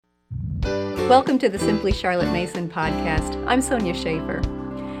Welcome to the Simply Charlotte Mason podcast. I'm Sonia Schaefer.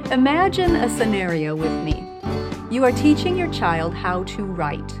 Imagine a scenario with me. You are teaching your child how to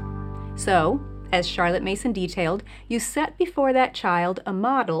write. So, as Charlotte Mason detailed, you set before that child a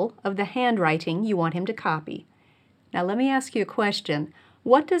model of the handwriting you want him to copy. Now let me ask you a question.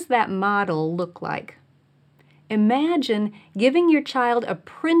 What does that model look like? Imagine giving your child a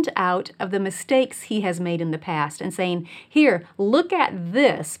printout of the mistakes he has made in the past and saying, "Here, look at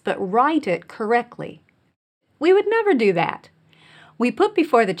this, but write it correctly." We would never do that. We put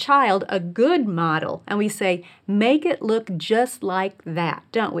before the child a good model and we say, make it look just like that,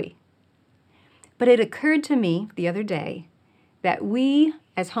 don't we? But it occurred to me the other day that we,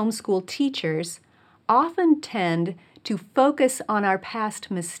 as homeschool teachers, often tend to focus on our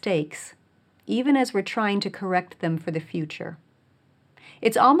past mistakes even as we're trying to correct them for the future.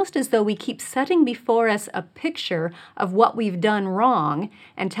 It's almost as though we keep setting before us a picture of what we've done wrong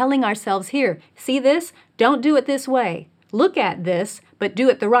and telling ourselves, here, see this? Don't do it this way. Look at this, but do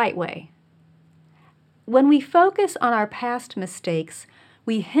it the right way. When we focus on our past mistakes,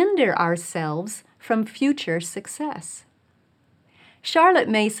 we hinder ourselves from future success. Charlotte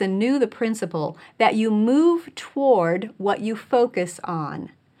Mason knew the principle that you move toward what you focus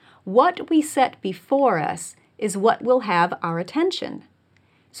on. What we set before us is what will have our attention.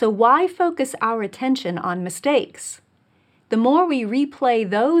 So why focus our attention on mistakes? The more we replay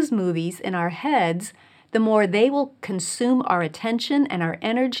those movies in our heads, the more they will consume our attention and our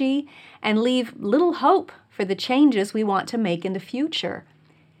energy and leave little hope for the changes we want to make in the future.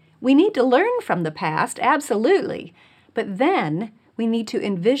 We need to learn from the past, absolutely, but then we need to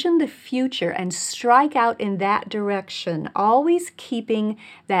envision the future and strike out in that direction, always keeping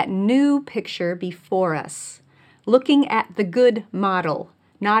that new picture before us, looking at the good model,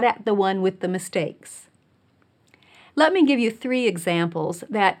 not at the one with the mistakes. Let me give you 3 examples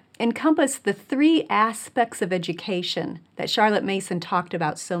that encompass the 3 aspects of education that Charlotte Mason talked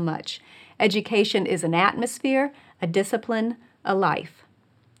about so much. Education is an atmosphere, a discipline, a life.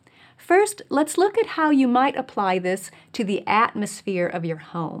 First, let's look at how you might apply this to the atmosphere of your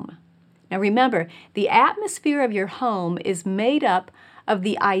home. Now remember, the atmosphere of your home is made up of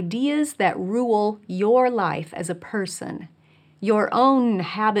the ideas that rule your life as a person, your own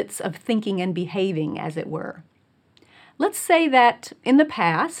habits of thinking and behaving, as it were. Let's say that in the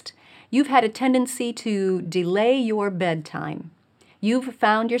past, you've had a tendency to delay your bedtime. You've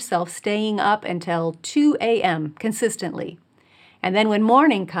found yourself staying up until 2 a.m. consistently. And then when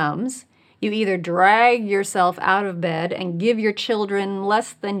morning comes, you either drag yourself out of bed and give your children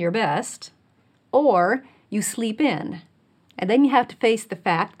less than your best, or you sleep in. And then you have to face the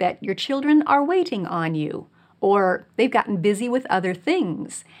fact that your children are waiting on you, or they've gotten busy with other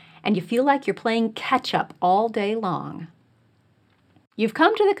things, and you feel like you're playing catch-up all day long. You've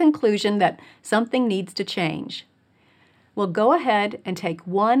come to the conclusion that something needs to change. Well, go ahead and take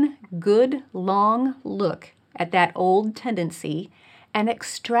one good long look at that old tendency and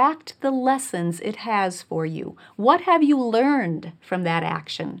extract the lessons it has for you. What have you learned from that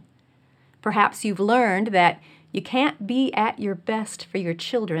action? Perhaps you've learned that you can't be at your best for your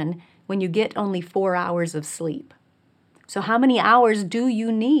children when you get only 4 hours of sleep. So how many hours do you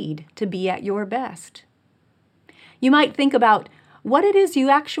need to be at your best? You might think about what it is you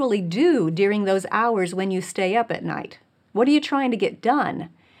actually do during those hours when you stay up at night. What are you trying to get done?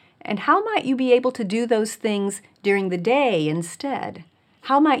 And how might you be able to do those things during the day instead?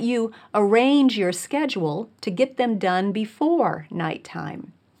 How might you arrange your schedule to get them done before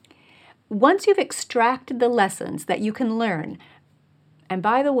nighttime? Once you've extracted the lessons that you can learn, and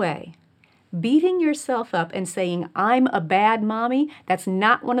by the way, beating yourself up and saying, "I'm a bad mommy," that's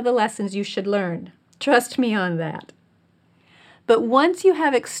not one of the lessons you should learn. Trust me on that. But once you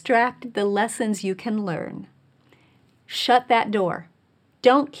have extracted the lessons you can learn, shut that door.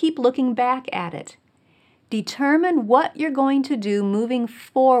 Don't keep looking back at it. Determine what you're going to do moving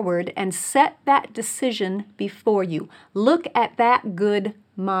forward and set that decision before you. Look at that good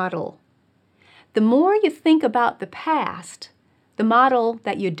model. The more you think about the past, the model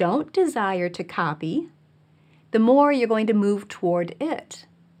that you don't desire to copy, the more you're going to move toward it.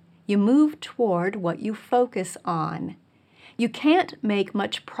 You move toward what you focus on. You can't make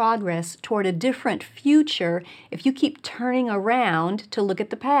much progress toward a different future if you keep turning around to look at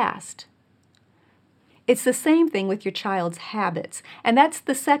the past. It's the same thing with your child's habits, and that's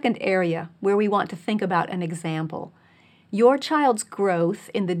the second area where we want to think about an example. Your child's growth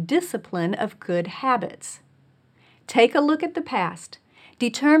in the discipline of good habits. Take a look at the past.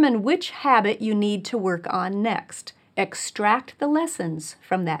 Determine which habit you need to work on next. Extract the lessons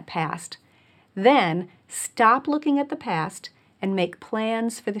from that past. Then stop looking at the past and make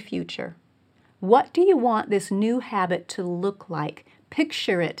plans for the future. What do you want this new habit to look like?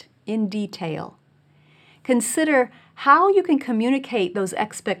 Picture it in detail. Consider how you can communicate those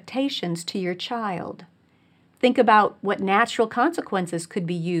expectations to your child. Think about what natural consequences could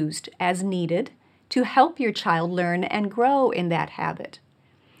be used as needed to help your child learn and grow in that habit.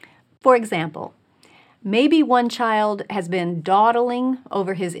 For example, maybe one child has been dawdling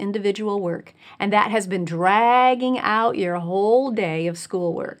over his individual work, and that has been dragging out your whole day of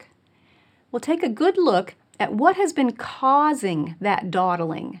schoolwork. Well, take a good look at what has been causing that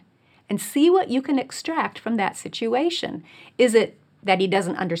dawdling and see what you can extract from that situation. Is it that he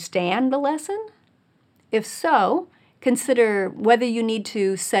doesn't understand the lesson? If so, consider whether you need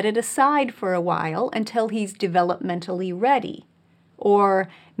to set it aside for a while until he's developmentally ready. Or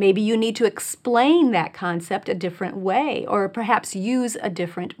maybe you need to explain that concept a different way, or perhaps use a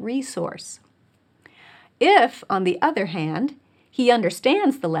different resource. If, on the other hand, he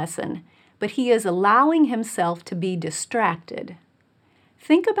understands the lesson, but he is allowing himself to be distracted,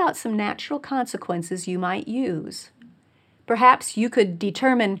 think about some natural consequences you might use. Perhaps you could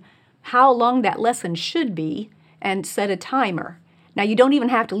determine how long that lesson should be and set a timer. Now, you don't even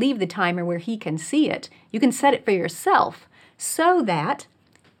have to leave the timer where he can see it. You can set it for yourself so that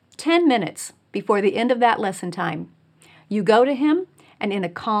 10 minutes before the end of that lesson time, you go to him and in a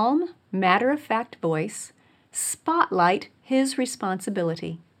calm, matter-of-fact voice, spotlight his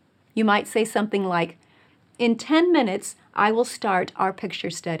responsibility. You might say something like, "In 10 minutes, I will start our picture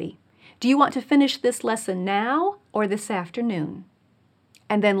study. Do you want to finish this lesson now or this afternoon?"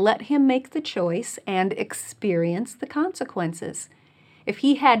 And then let him make the choice and experience the consequences. If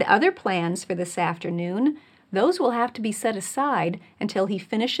he had other plans for this afternoon, those will have to be set aside until he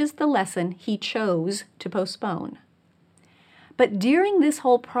finishes the lesson he chose to postpone. But during this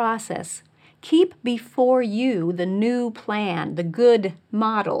whole process, keep before you the new plan, the good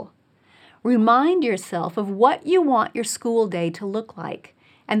model. Remind yourself of what you want your school day to look like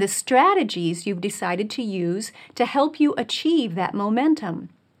and the strategies you've decided to use to help you achieve that momentum.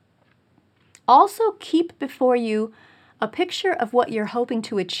 Also, keep before you a picture of what you're hoping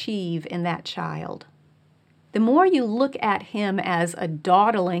to achieve in that child. The more you look at him as a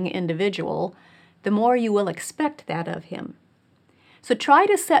dawdling individual, the more you will expect that of him. So try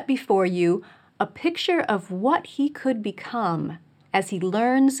to set before you a picture of what he could become as he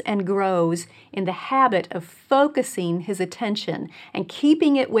learns and grows in the habit of focusing his attention and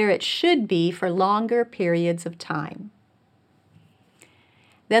keeping it where it should be for longer periods of time.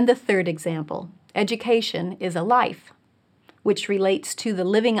 Then the third example, education is a life, which relates to the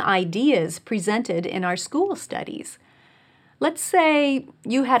living ideas presented in our school studies. Let's say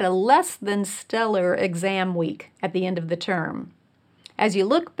you had a less than stellar exam week at the end of the term. As you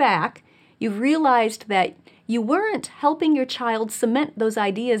look back, you've realized that you weren't helping your child cement those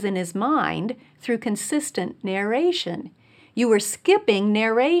ideas in his mind through consistent narration. You were skipping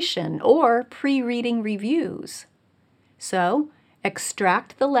narration or pre-reading reviews. So,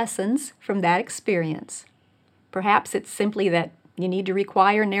 extract the lessons from that experience. Perhaps it's simply that you need to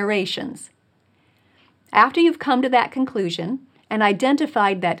require narrations. After you've come to that conclusion and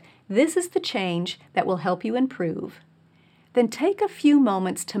identified that this is the change that will help you improve, then take a few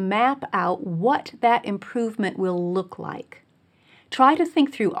moments to map out what that improvement will look like. Try to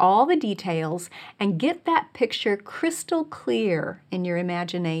think through all the details and get that picture crystal clear in your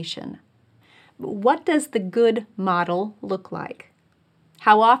imagination. What does the good model look like?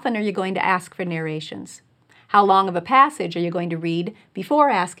 How often are you going to ask for narrations? How long of a passage are you going to read before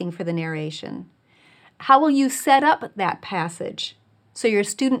asking for the narration? How will you set up that passage so your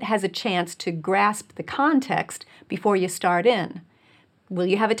student has a chance to grasp the context before you start in? Will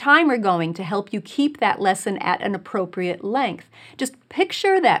you have a timer going to help you keep that lesson at an appropriate length? Just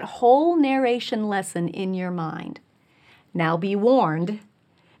picture that whole narration lesson in your mind. Now be warned,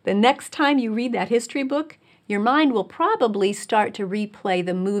 the next time you read that history book, your mind will probably start to replay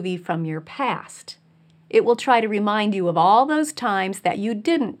the movie from your past. It will try to remind you of all those times that you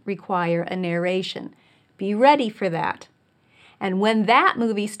didn't require a narration. Be ready for that. And when that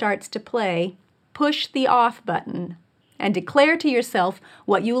movie starts to play, push the off button and declare to yourself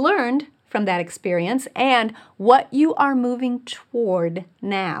what you learned from that experience and what you are moving toward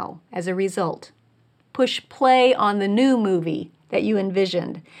now as a result. Push play on the new movie that you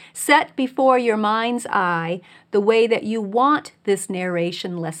envisioned. Set before your mind's eye the way that you want this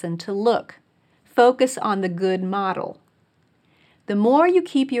narration lesson to look. Focus on the good model. The more you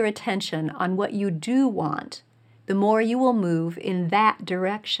keep your attention on what you do want, the more you will move in that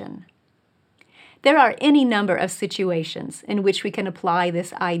direction. There are any number of situations in which we can apply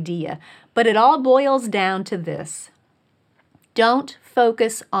this idea, but it all boils down to this. Don't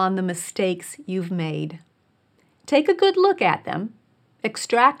focus on the mistakes you've made. Take a good look at them,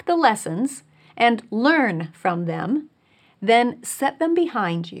 extract the lessons, and learn from them. Then set them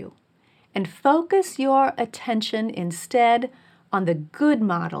behind you and focus your attention instead on the good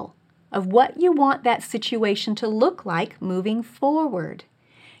model of what you want that situation to look like moving forward.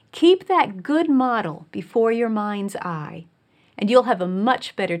 Keep that good model before your mind's eye, and you'll have a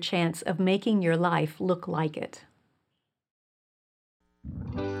much better chance of making your life look like it.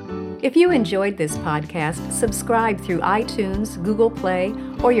 If you enjoyed this podcast, subscribe through iTunes, Google Play,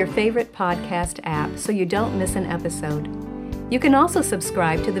 or your favorite podcast app so you don't miss an episode. You can also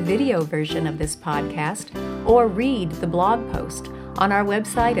subscribe to the video version of this podcast or read the blog post on our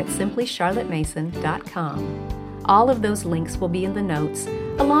website at simplycharlottemason.com. All of those links will be in the notes,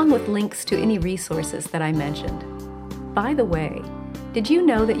 along with links to any resources that I mentioned. By the way, did you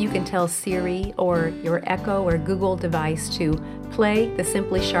know that you can tell Siri or your Echo or Google device to play the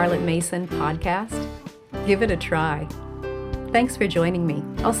Simply Charlotte Mason podcast? Give it a try. Thanks for joining me.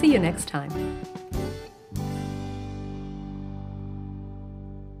 I'll see you next time.